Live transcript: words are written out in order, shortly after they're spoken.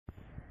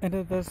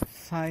Another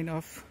sign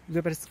of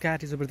leopard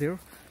scat is over there.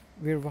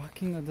 We're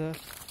walking on the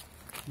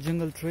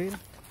jungle trail.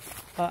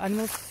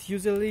 Animals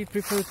usually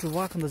prefer to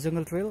walk on the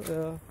jungle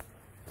trail,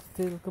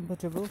 feel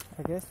comfortable,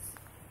 I guess.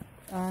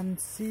 And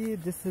see,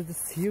 this is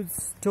this huge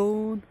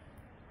stone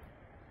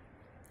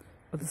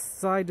on the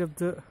side of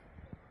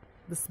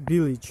this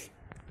village.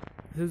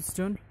 Huge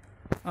stone.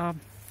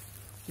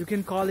 You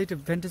can call it a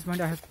vantage point.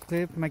 I have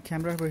clipped my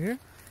camera over here.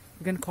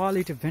 You can call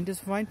it a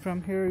vantage point.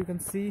 From here you can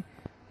see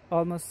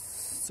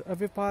almost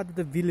every part of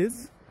the village.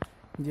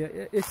 Yeah,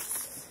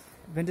 it's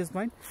vantage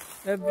point.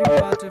 Every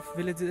part of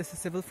village is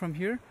accessible from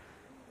here.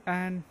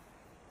 And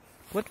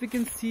what we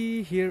can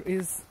see here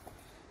is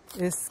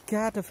a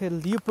scat of a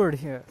leopard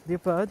here.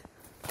 Leopard.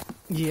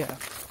 Yeah.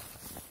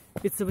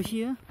 It's over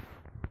here.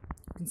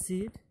 You can see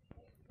it.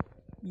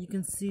 You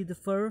can see the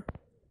fur.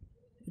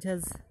 It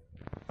has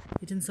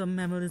eaten some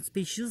mammalian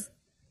species.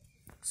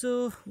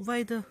 So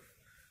why the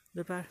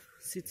leopard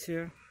sits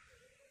here?